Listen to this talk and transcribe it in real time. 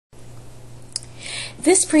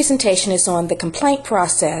This presentation is on the complaint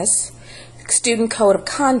process, student code of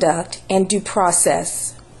conduct, and due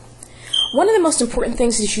process. One of the most important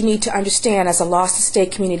things that you need to understand as a Lawson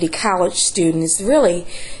State Community College student is really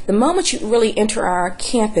the moment you really enter our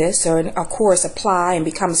campus or of course apply and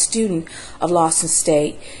become a student of Lawson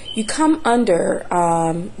State, you come under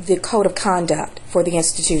the code of conduct for the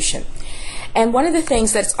institution. And one of the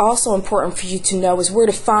things that's also important for you to know is where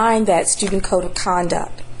to find that student code of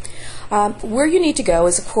conduct. Where you need to go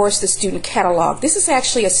is, of course, the student catalog. This is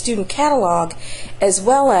actually a student catalog as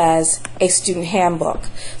well as a student handbook.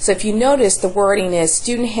 So if you notice, the wording is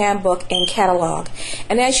student handbook and catalog.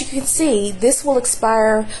 And as you can see, this will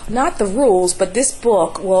expire, not the rules, but this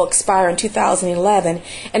book will expire in 2011,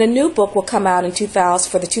 and a new book will come out in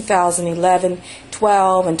 2000 for the 2011,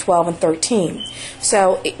 12, and 12 and 13.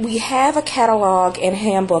 So we have a catalog and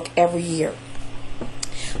handbook every year.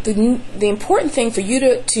 The important thing for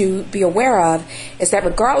you to be aware of is that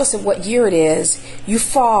regardless of what year it is, you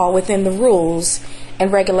fall within the rules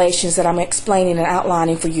and regulations that I'm explaining and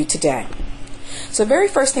outlining for you today. So the very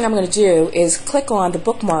first thing I'm going to do is click on the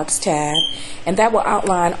bookmarks tab, and that will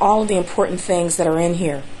outline all of the important things that are in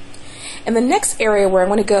here. And the next area where I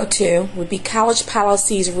want to go to would be college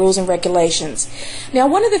policies, rules, and regulations. Now,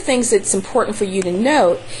 one of the things that's important for you to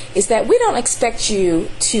note is that we don't expect you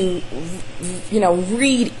to,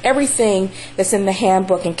 read everything that's in the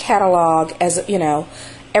handbook and catalog as,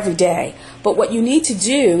 every day. But what you need to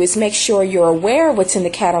do is make sure you're aware of what's in the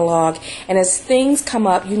catalog, and as things come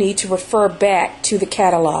up, you need to refer back to the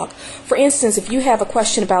catalog. For instance, if you have a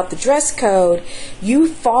question about the dress code, you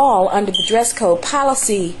fall under the dress code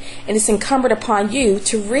policy, and it's incumbent upon you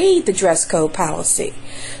to read the dress code policy.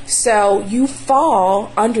 So you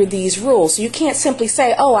fall under these rules. So you can't simply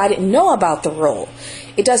say, oh, I didn't know about the rule.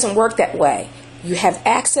 It doesn't work that way. You have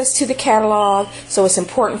access to the catalog, so it's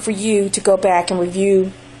important for you to go back and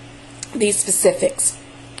review these specifics.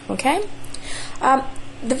 Okay?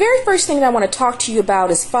 The very first thing that I want to talk to you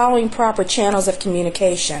about is following proper channels of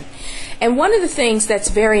communication. And one of the things that's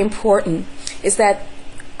very important is that,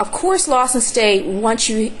 of course, Lawson State wants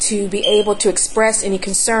you to be able to express any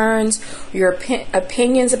concerns, your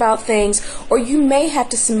opinions about things, or you may have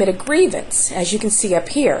to submit a grievance, as you can see up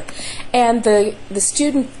here. And the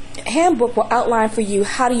student handbook will outline for you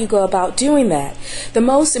how do you go about doing that. The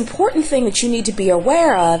most important thing that you need to be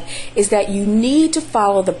aware of is that you need to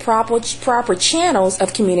follow the proper channels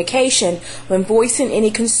of communication when voicing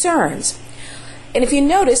any concerns. And if you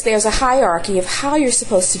notice, there's a hierarchy of how you're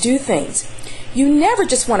supposed to do things. You never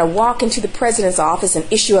just want to walk into the president's office and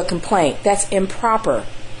issue a complaint. That's improper,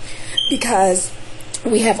 because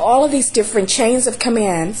we have all of these different chains of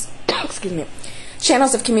commands,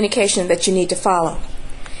 channels of communication that you need to follow.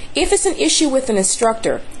 If it's an issue with an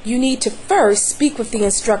instructor, you need to first speak with the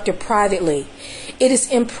instructor privately. It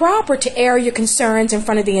is improper to air your concerns in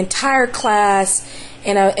front of the entire class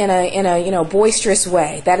in a boisterous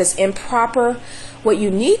way. That is improper. What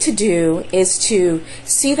you need to do is to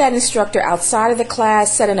see that instructor outside of the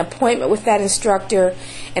class, set an appointment with that instructor,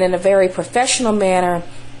 and in a very professional manner,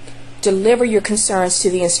 deliver your concerns to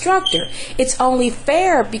the instructor. It's only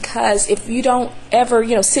fair, because if you don't ever,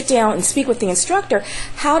 sit down and speak with the instructor,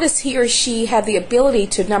 how does he or she have the ability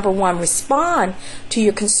to, number one, respond to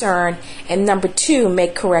your concern, and number two,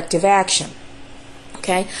 make corrective action?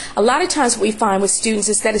 Okay? A lot of times what we find with students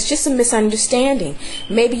is that it's just a misunderstanding.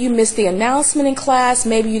 Maybe you missed the announcement in class,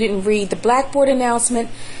 maybe you didn't read the Blackboard announcement,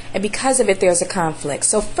 and because of it there's a conflict.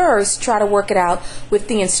 So first, try to work it out with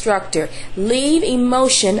the instructor. Leave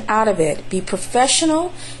emotion out of it. Be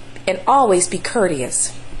professional and always be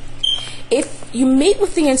courteous. If you meet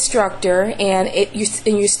with the instructor and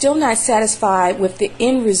you're still not satisfied with the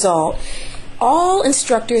end result, all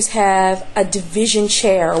instructors have a division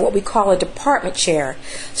chair, or what we call a department chair.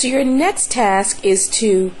 So your next task is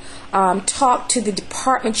to talk to the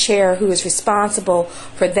department chair who is responsible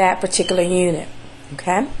for that particular unit.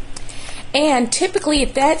 Okay? And typically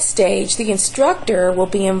at that stage, the instructor will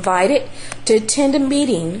be invited to attend a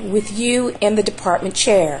meeting with you and the department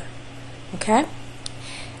chair. Okay?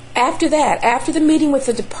 After that, after the meeting with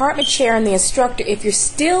the department chair and the instructor, if you're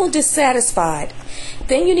still dissatisfied,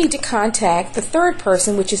 then you need to contact the third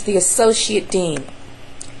person, which is the associate dean.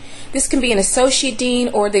 This can be an associate dean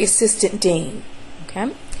or the assistant dean.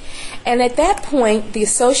 Okay? And at that point, the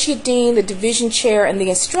associate dean, the division chair, and the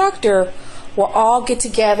instructor will all get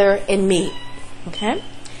together and meet. Okay?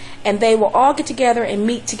 And they will all get together and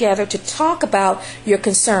meet together to talk about your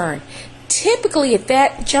concern. Typically at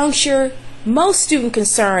that juncture, most student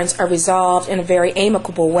concerns are resolved in a very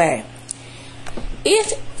amicable way.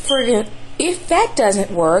 If that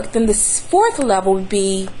doesn't work, then the fourth level would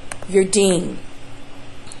be your dean.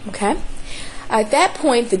 Okay? At that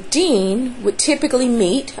point, the dean would typically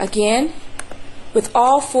meet, again, with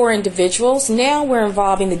all 4 individuals. Now we're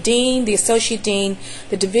involving the dean, the associate dean,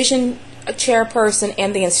 the division chairperson,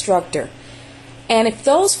 and the instructor. And if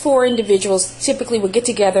those 4 individuals typically would get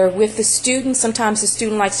together with the student, sometimes the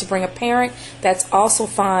student likes to bring a parent, that's also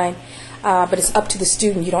fine, but it's up to the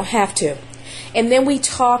student, you don't have to. And then we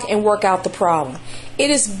talk and work out the problem. It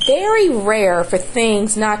is very rare for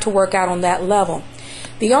things not to work out on that level.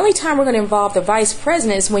 The only time we're going to involve the vice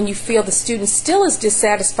president is when you feel the student still is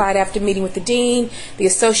dissatisfied after meeting with the dean, the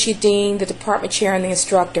associate dean, the department chair, and the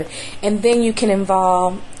instructor. And then you can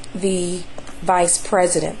involve the vice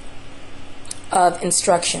president of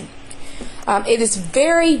instruction. It is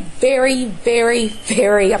very, very, very,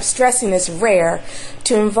 very, I'm stressing this, rare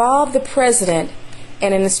to involve the president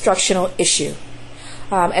in an instructional issue.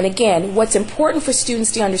 And again, what's important for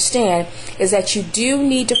students to understand is that you do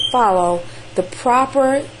need to follow the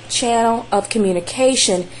proper channel of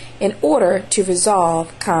communication in order to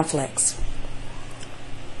resolve conflicts.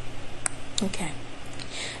 Okay.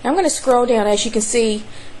 Now I'm going to scroll down. As you can see,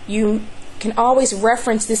 you can always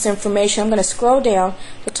reference this information. I'm going to scroll down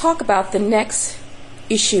to talk about the next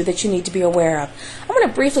issue that you need to be aware of. I'm going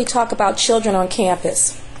to briefly talk about children on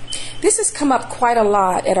campus. This has come up quite a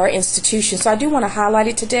lot at our institution, so I do want to highlight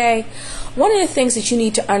it today. One of the things that you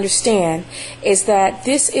need to understand is that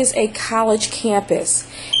this is a college campus,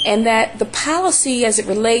 and that the policy as it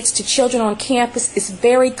relates to children on campus is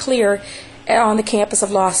very clear on the campus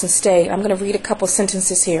of Lawson State. I'm going to read a couple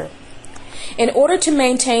sentences here. In order to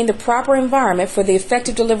maintain the proper environment for the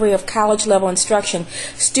effective delivery of college-level instruction,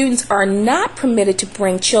 students are not permitted to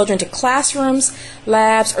bring children to classrooms,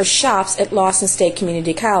 labs, or shops at Lawson State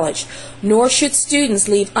Community College, nor should students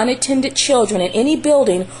leave unattended children in any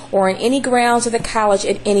building or in any grounds of the college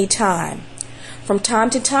at any time. From time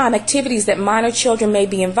to time, activities that minor children may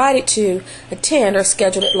be invited to attend are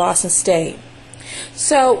scheduled at Lawson State.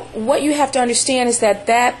 So what you have to understand is that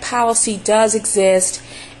that policy does exist,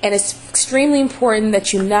 and it's extremely important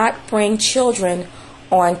that you not bring children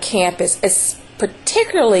on campus,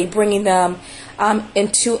 particularly bringing them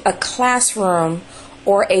into a classroom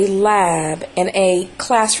or a lab in a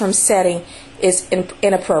classroom setting is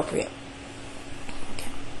inappropriate. Okay.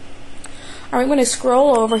 All right, I'm going to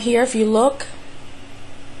scroll over here if you look.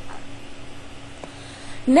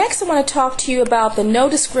 Next, I want to talk to you about the no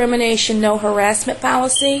discrimination, no harassment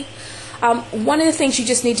policy. One of the things you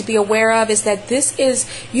just need to be aware of is that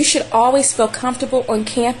you should always feel comfortable on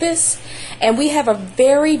campus, and we have a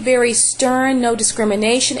very, very stern no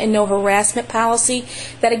discrimination and no harassment policy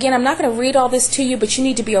that, again, I'm not going to read all this to you, but you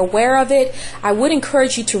need to be aware of it. I would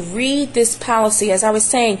encourage you to read this policy. As I was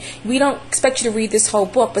saying, we don't expect you to read this whole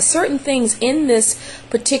book, but certain things in this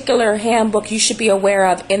particular handbook you should be aware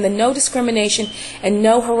of, and the no discrimination and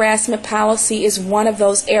no harassment policy is one of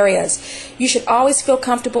those areas. You should always feel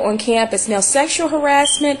comfortable on campus. Now, sexual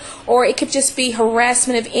harassment, or it could just be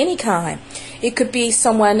harassment of any kind. It could be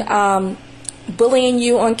someone bullying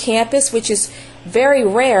you on campus, which is very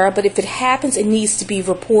rare, but if it happens, it needs to be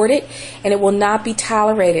reported, and it will not be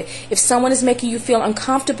tolerated. If someone is making you feel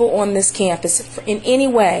uncomfortable on this campus in any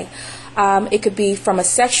way, it could be from a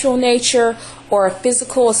sexual nature or a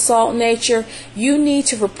physical assault nature, you need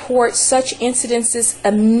to report such incidences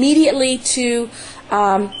immediately to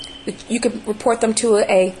you can report them to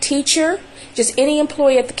a teacher, just any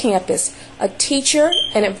employee at the campus, a teacher,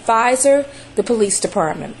 an advisor, the police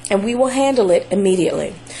department, and we will handle it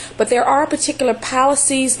immediately. But there are particular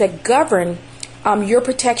policies that govern your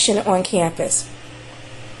protection on campus.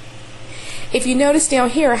 If you notice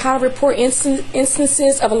down here, how to report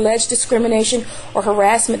instances of alleged discrimination or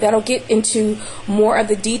harassment, that'll get into more of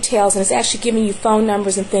the details, and it's actually giving you phone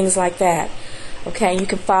numbers and things like that. Okay, you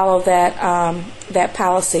can follow that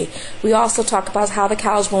policy. We also talk about how the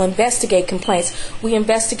college will investigate complaints. We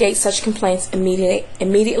investigate such complaints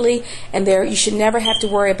immediately, and you should never have to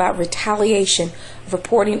worry about retaliation of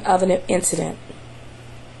reporting of an incident.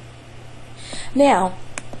 Now,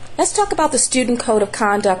 let's talk about the Student Code of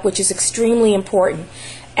Conduct, which is extremely important.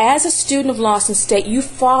 As a student of Lawson State, you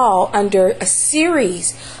fall under a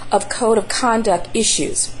series of Code of Conduct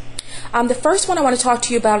issues. The first one I want to talk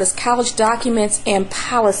to you about is college documents and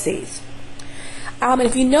policies. And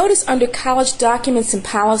if you notice under college documents and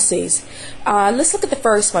policies, let's look at the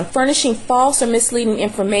first one, furnishing false or misleading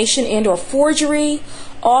information and or forgery,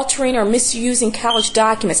 altering or misusing college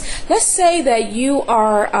documents. Let's say that you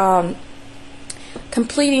are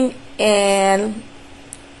completing a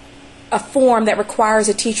form that requires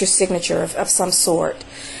a teacher's signature of some sort.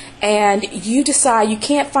 and you decide you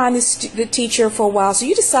can't find the teacher for a while, so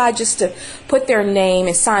you decide just to put their name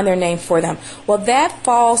and sign their name for them. Well, that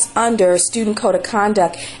falls under student code of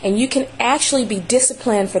conduct, and you can actually be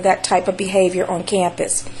disciplined for that type of behavior on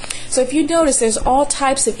campus. So if you notice, there's all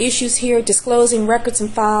types of issues here: disclosing records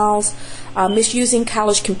and files, misusing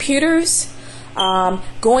college computers,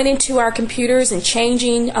 going into our computers and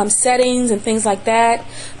changing settings and things like that,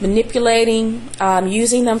 manipulating,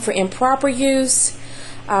 using them for improper use,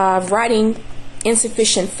 writing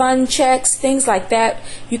insufficient fund checks, things like that.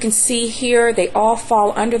 You can see here they all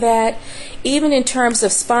fall under that. Even in terms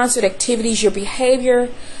of sponsored activities, your behavior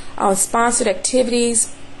on sponsored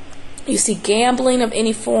activities, you see gambling of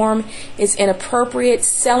any form is inappropriate,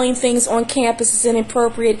 selling things on campus is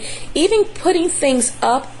inappropriate, even putting things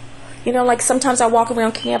up. You know, like sometimes I walk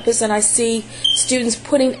around campus and I see students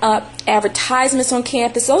putting up advertisements on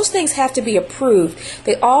campus. Those things have to be approved.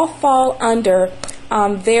 They all fall under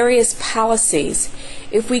various policies.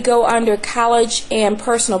 If we go under college and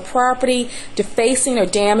personal property, defacing or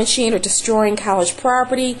damaging or destroying college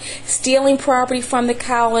property, stealing property from the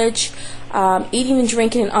college, eating and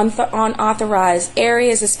drinking in unauthorized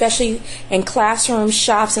areas, especially in classrooms,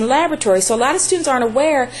 shops, and laboratories. So a lot of students aren't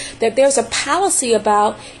aware that there's a policy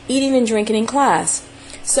about eating and drinking in class.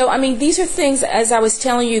 So, I mean, these are things, as I was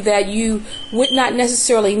telling you, that you would not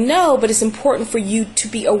necessarily know, but it's important for you to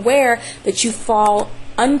be aware that you fall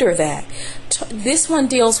under that. This one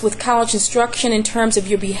deals with college instruction in terms of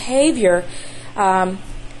your behavior,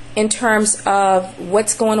 in terms of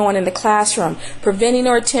what's going on in the classroom, preventing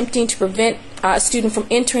or attempting to prevent a student from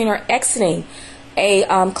entering or exiting a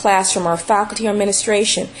classroom or faculty or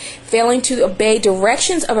administration, failing to obey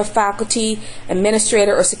directions of a faculty,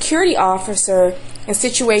 administrator, or security officer in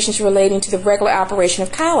situations relating to the regular operation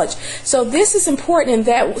of college. So this is important in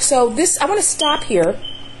that. So this, I want to stop here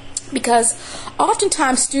because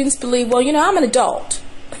oftentimes students believe, well, you know, I'm an adult.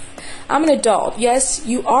 I'm an adult. Yes,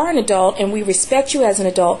 you are an adult, and we respect you as an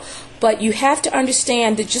adult, but you have to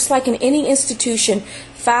understand that just like in any institution,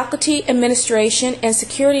 faculty, administration, and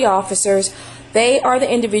security officers, they are the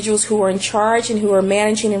individuals who are in charge and who are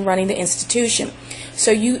managing and running the institution.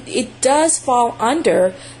 So it does fall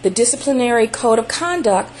under the disciplinary code of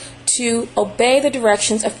conduct to obey the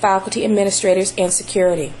directions of faculty, administrators, and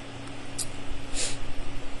security.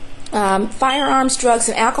 Firearms, drugs,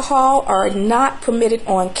 and alcohol are not permitted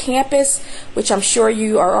on campus, which I'm sure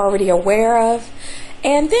you are already aware of.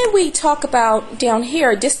 And then we talk about down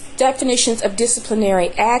here definitions of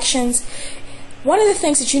disciplinary actions. One of the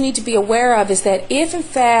things that you need to be aware of is that if in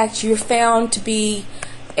fact you're found to be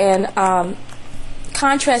in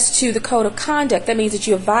contrast to the code of conduct, that means that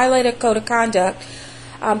you have violated a code of conduct,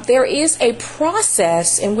 there is a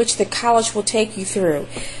process in which the college will take you through.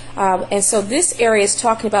 And so this area is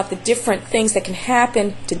talking about the different things that can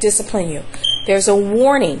happen to discipline you. There's a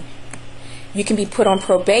warning. You can be put on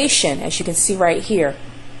probation, as you can see right here.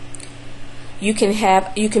 You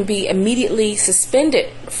can be immediately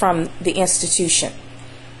suspended from the institution.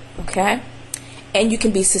 Okay? And you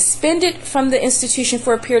can be suspended from the institution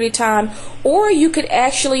for a period of time, or you could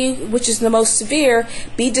actually, which is the most severe,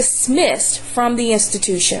 be dismissed from the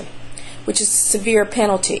institution, which is a severe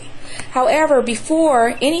penalty. However,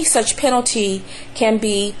 before any such penalty can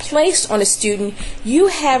be placed on a student, you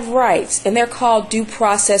have rights, and they're called due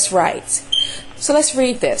process rights. So let's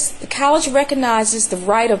read this. The college recognizes the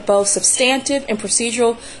right of both substantive and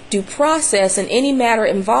procedural due process in any matter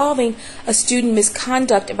involving a student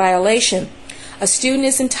misconduct violation. A student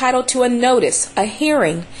is entitled to a notice, a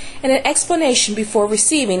hearing, and an explanation before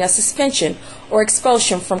receiving a suspension or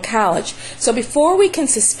expulsion from college. So before we can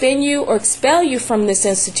suspend you or expel you from this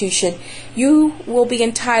institution, you will be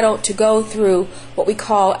entitled to go through what we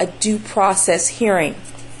call a due process hearing.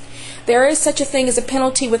 There is such a thing as a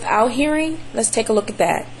penalty without hearing. Let's take a look at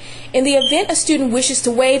that. In the event a student wishes to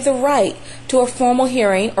waive the right to a formal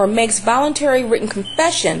hearing or makes voluntary written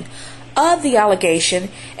confession of the allegation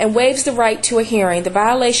and waives the right to a hearing, the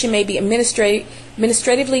violation may be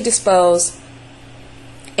administratively disposed,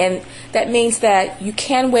 and that means that you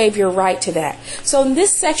can waive your right to that. So in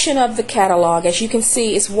this section of the catalog, as you can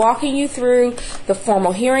see, it's walking you through the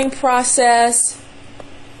formal hearing process,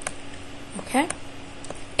 okay,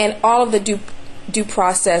 and all of the due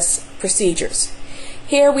process procedures.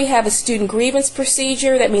 Here we have a student grievance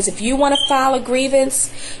procedure. That means if you want to file a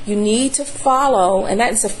grievance, you need to follow, and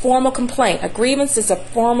that is a formal complaint. A grievance is a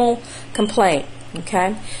formal complaint.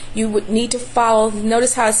 Okay? You would need to follow.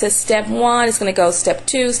 Notice how it says step 1. It's going to go step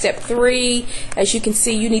 2, step 3. As you can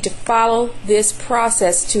see, you need to follow this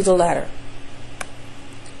process to the letter.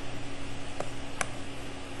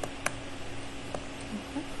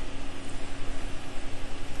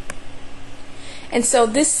 And so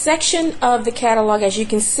this section of the catalog, as you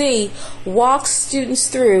can see, walks students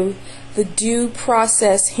through the due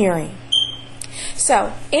process hearing.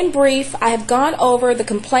 So, in brief, I have gone over the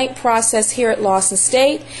complaint process here at Lawson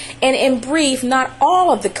State, and in brief, not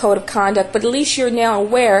all of the code of conduct, but at least you're now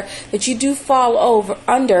aware that you do fall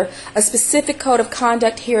under a specific code of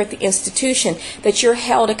conduct here at the institution that you're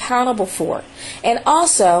held accountable for, and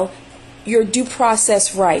also your due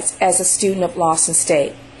process rights as a student of Lawson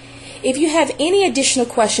State. If you have any additional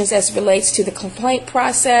questions as it relates to the complaint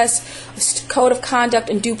process, code of conduct,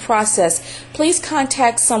 and due process, please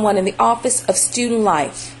contact someone in the Office of Student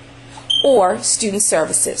Life or Student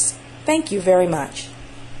Services. Thank you very much.